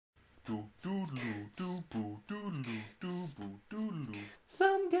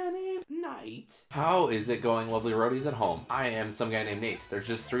Some guy named Knight. How is it going, lovely roadies at home? I am some guy named Nate. There's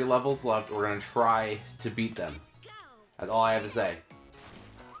just 3 levels left. We're gonna try to beat them. That's all I have to say.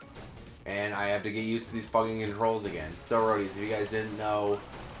 And I have to get used to these fucking controls again. So roadies, if you guys didn't know,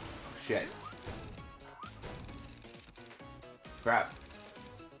 shit. Crap.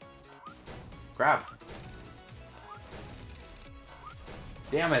 Crap.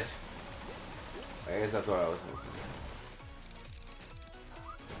 Damn it. I guess that's what I was supposed to do.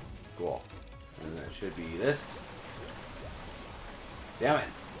 Cool. And that should be this. Damn it.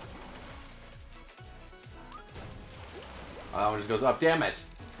 Oh, that one just goes up. Damn it.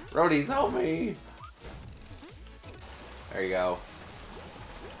 Roadies, help me. There you go.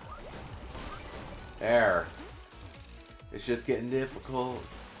 There. This shit's getting difficult.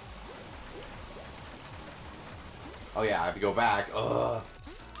 Oh yeah, I have to go back. Ugh.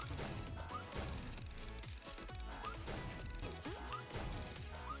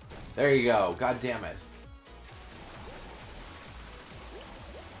 There you go. God damn it.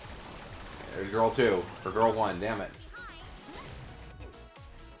 There's girl 2. Or girl 1. Damn it.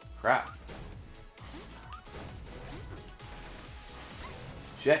 Crap.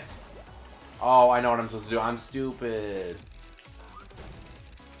 Shit. Oh, I know what I'm supposed to do. I'm stupid.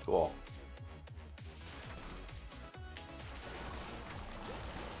 Cool.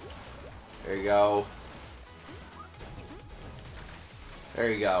 There you go. There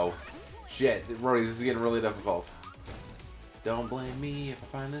you go. Shit, Roadies, this is getting really difficult. Don't blame me if I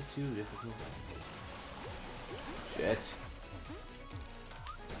find this too difficult. Shit.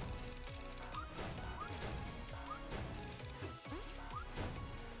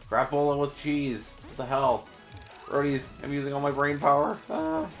 Crapola with cheese. What the hell? Roadies, I'm using all my brain power.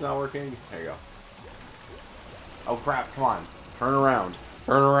 Ah, it's not working. There you go. Oh crap, come on. Turn around.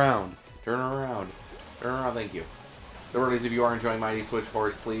 Turn around. Turn around. Turn around, thank you. So Roadies, if you are enjoying Mighty Switch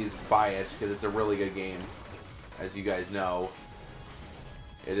Force, please buy it, because it's a really good game. As you guys know,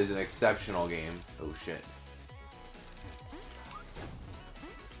 it is an exceptional game. Oh shit.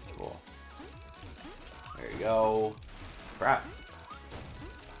 Cool. There you go. Crap.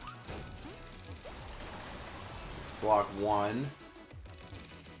 Block 1.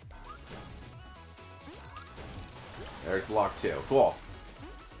 There's block 2. Cool.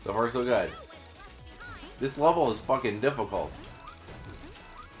 So far so good. This level is fucking difficult.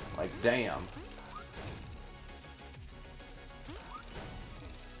 Like, damn.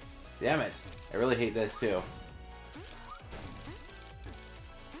 Damn it. I really hate this too.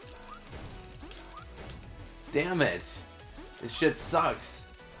 Damn it. This shit sucks.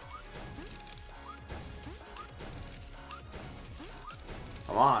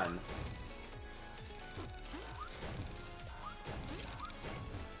 Come on.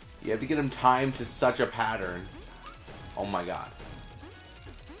 You have to get him timed to such a pattern. Oh my god.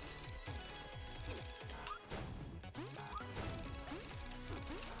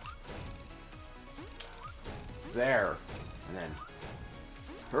 There. And then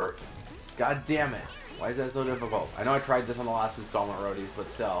hurt. God damn it. Why is that so difficult? I know I tried this on the last installment, Roadies,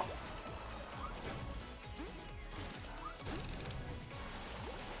 but still.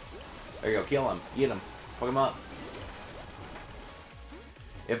 There you go. Kill him. Eat him. Fuck him up.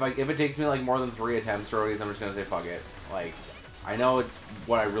 If it takes me like more than 3 attempts, Roadies, I'm just gonna say fuck it. Like, I know it's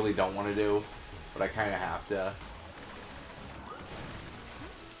what I really don't want to do, but I kind of have to.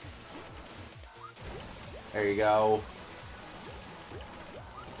 There you go.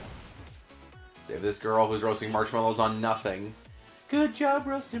 Save this girl who's roasting marshmallows on nothing. Good job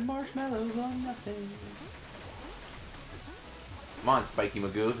roasting marshmallows on nothing. Come on, Spiky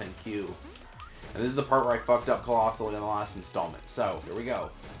Magoo, thank you. And this is the part where I fucked up colossally in the last installment. So, here we go.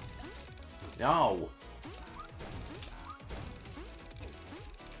 No!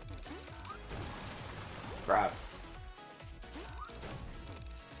 Crap.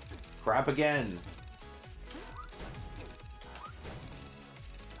 Crap again.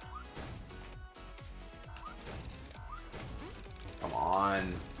 Come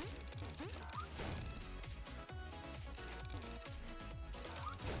on.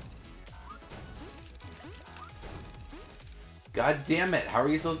 God damn it, how are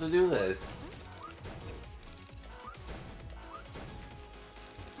you supposed to do this?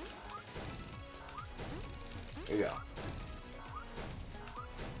 There you go.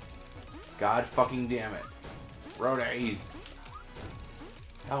 God fucking damn it. Roadies.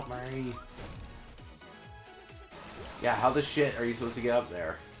 Help me. Yeah, how the shit are you supposed to get up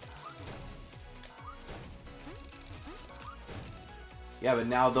there? Yeah, but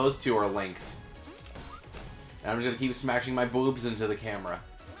now those two are linked. And I'm just gonna keep smashing my boobs into the camera.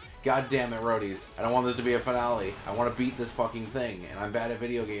 God damn it, roadies. I don't want this to be a finale. I want to beat this fucking thing. And I'm bad at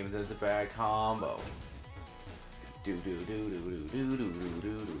video games and it's a bad combo. Do do do do do do do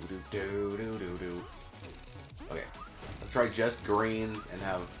do do do do do do. Okay. Let's try just greens and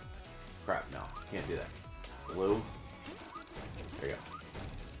have... Crap, no. Can't do that. Blue. There you go.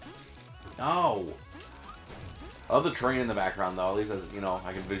 No! I love the train in the background, though. At least, as, you know,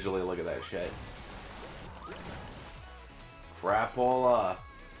 I can visually look at that shit. Crapola.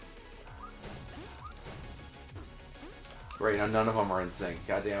 Great, now none of them are in sync.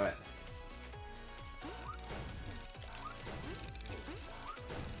 God damn it.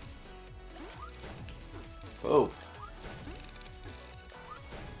 Oh.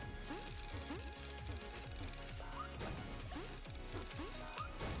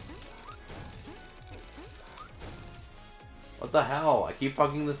 What the hell? I keep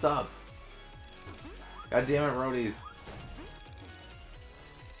fucking this up. God damn it, roadies.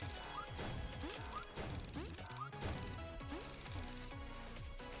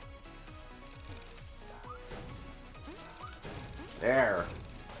 There.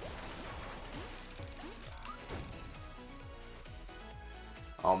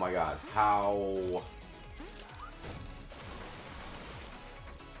 Oh my god. How?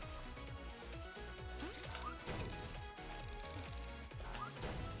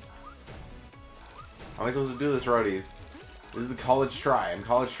 How am I supposed to do this, roadies? This is the college try. I'm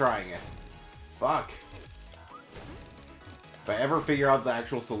college trying it. Fuck. If I ever figure out the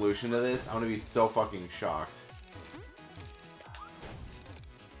actual solution to this, I'm gonna be so fucking shocked.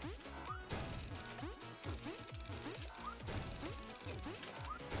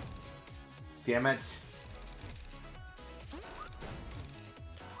 Damn it.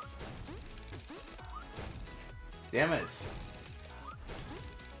 Damn it.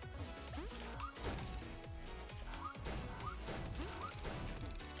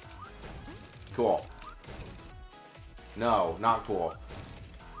 Cool. No, not cool.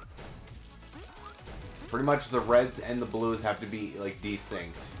 Pretty much the reds and the blues have to be, like, desynced.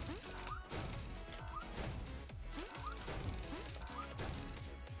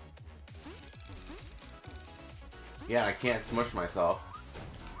 Yeah, I can't smush myself.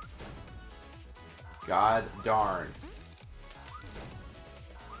 God darn.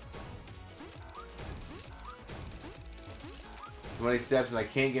 Too many steps and I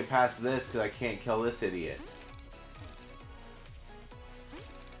can't get past this because I can't kill this idiot.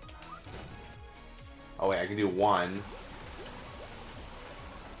 Oh wait, I can do one.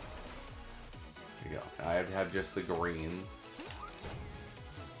 There you go. I have to have just the greens.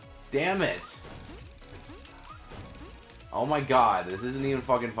 Damn it! Oh my god, this isn't even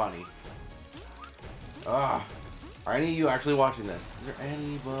fucking funny. Ugh. Are any of you actually watching this? Is there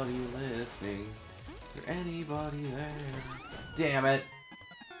anybody listening? Is there anybody there? Damn it.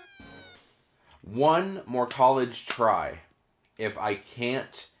 One more college try. If I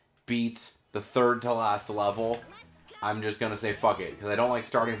can't beat the third to last level, I'm just gonna say fuck it. Because I don't like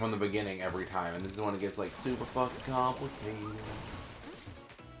starting from the beginning every time. And this is when it gets like super fucking complicated.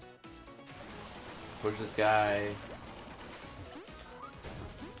 Push this guy.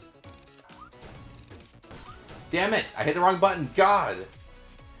 Damn it! I hit the wrong button. God!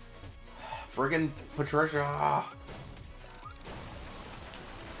 Friggin' Patricia.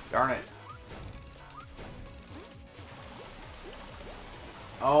 Darn it.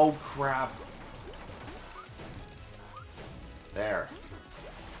 Oh, crap. There.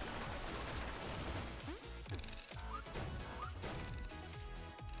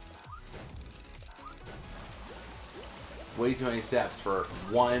 Way too many steps for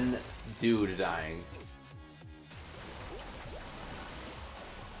one dude dying.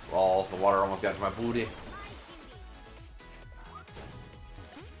 Well, the water almost got to my booty.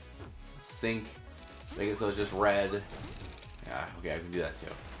 Sink. Make it so it's just red. Yeah, okay, I can do that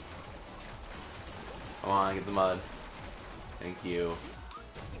too. Come on, get the mud. Thank you.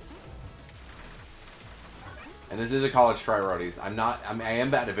 And this is a college try, roadies. I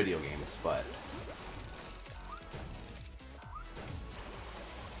am bad at video games, but...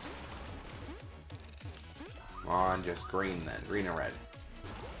 Come on, just green then. Green and red.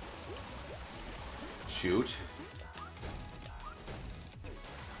 Shoot.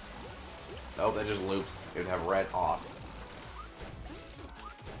 Oh, that just loops. It would have red off.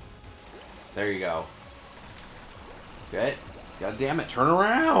 There you go. Okay. God damn it, turn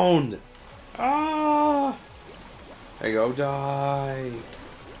around! Ah! There you go, die!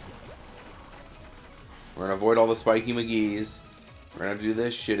 We're gonna avoid all the spiky McGee's. We're gonna have to do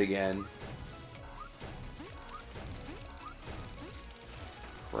this shit again.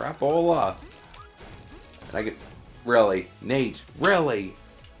 Crapola! And I get... Really? Nate, really?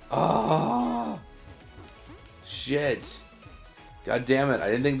 Ah, shit. God damn it! I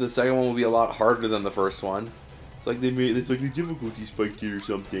didn't think the second one would be a lot harder than the first one. It's like it's like the difficulty spiked it or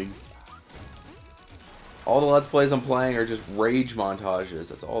something. All the Let's Plays I'm playing are just rage montages.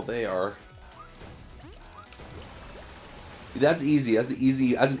 That's all they are. That's easy. That's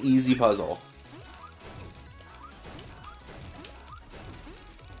an easy puzzle.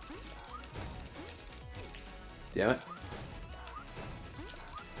 Damn it.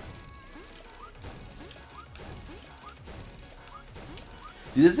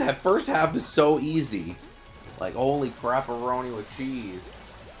 Dude, this first half is so easy. Like, holy crap-a-roni with cheese.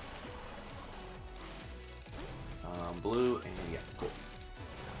 Blue, and yeah, cool.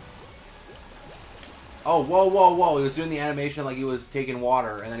 Oh, whoa, whoa, whoa. He was doing the animation like he was taking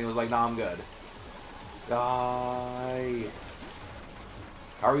water, and then he was like, nah, I'm good. Die.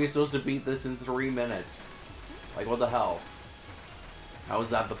 How are you supposed to beat this in 3 minutes? Like, what the hell? How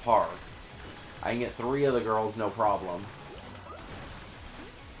is that the par? I can get 3 of the girls, no problem.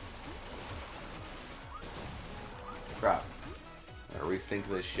 Crap. Gotta resync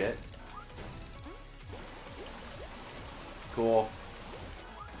this shit. Cool.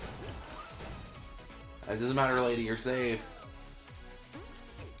 It doesn't matter, lady, you're safe.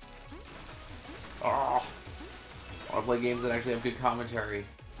 Oh, I want to play games that actually have good commentary.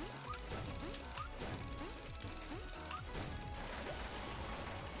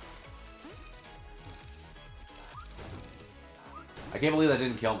 I can't believe that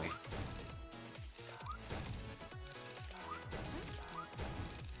didn't kill me.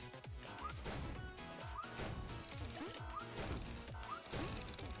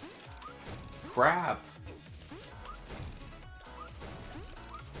 Crap.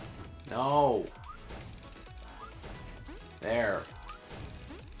 No. There.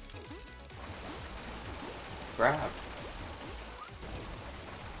 Crap.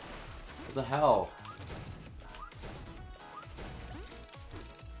 What the hell?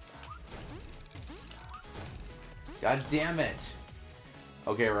 God damn it.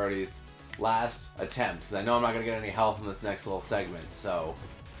 Okay, roadies. Last attempt. Because I know I'm not going to get any health in this next little segment, so...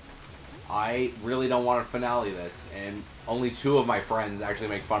 I really don't want to finale this, and only 2 of my friends actually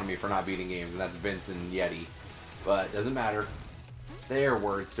make fun of me for not beating games, and that's Vince and Yeti. But it doesn't matter. Their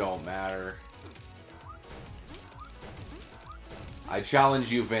words don't matter. I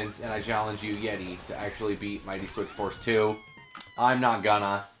challenge you, Vince, and I challenge you, Yeti, to actually beat Mighty Switch Force 2. I'm not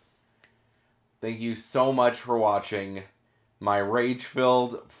gonna. Thank you so much for watching my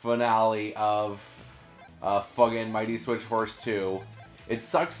rage-filled finale of fucking Mighty Switch Force 2. It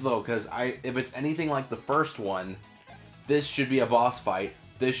sucks, though, because if it's anything like the first one, this should be a boss fight.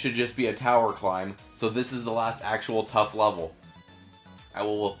 This should just be a tower climb. So this is the last actual tough level. I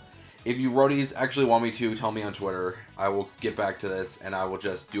will... If you roadies actually want me to, tell me on Twitter. I will get back to this, and I will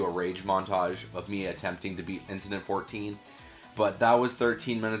just do a rage montage of me attempting to beat Incident 14. But that was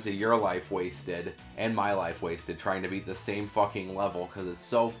 13 minutes of your life wasted, and my life wasted, trying to beat the same fucking level, because it's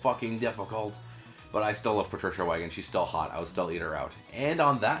so fucking difficult. But I still love Patricia Wagon. She's still hot. I would still eat her out. And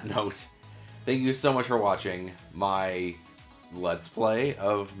on that note, thank you so much for watching my Let's Play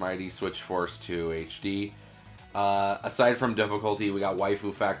of Mighty Switch Force 2 HD. Aside from difficulty, we got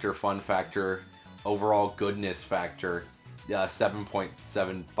waifu factor, fun factor, overall goodness factor.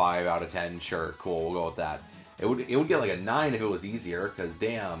 7.75 out of 10. Sure, cool. We'll go with that. It would get like a 9 if it was easier, because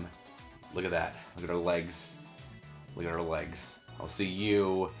damn. Look at that. Look at her legs. Look at her legs. I'll see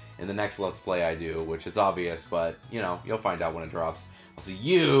you in the next Let's Play I do, which it's obvious, but, you know, you'll find out when it drops. I'll see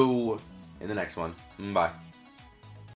you in the next one. Bye.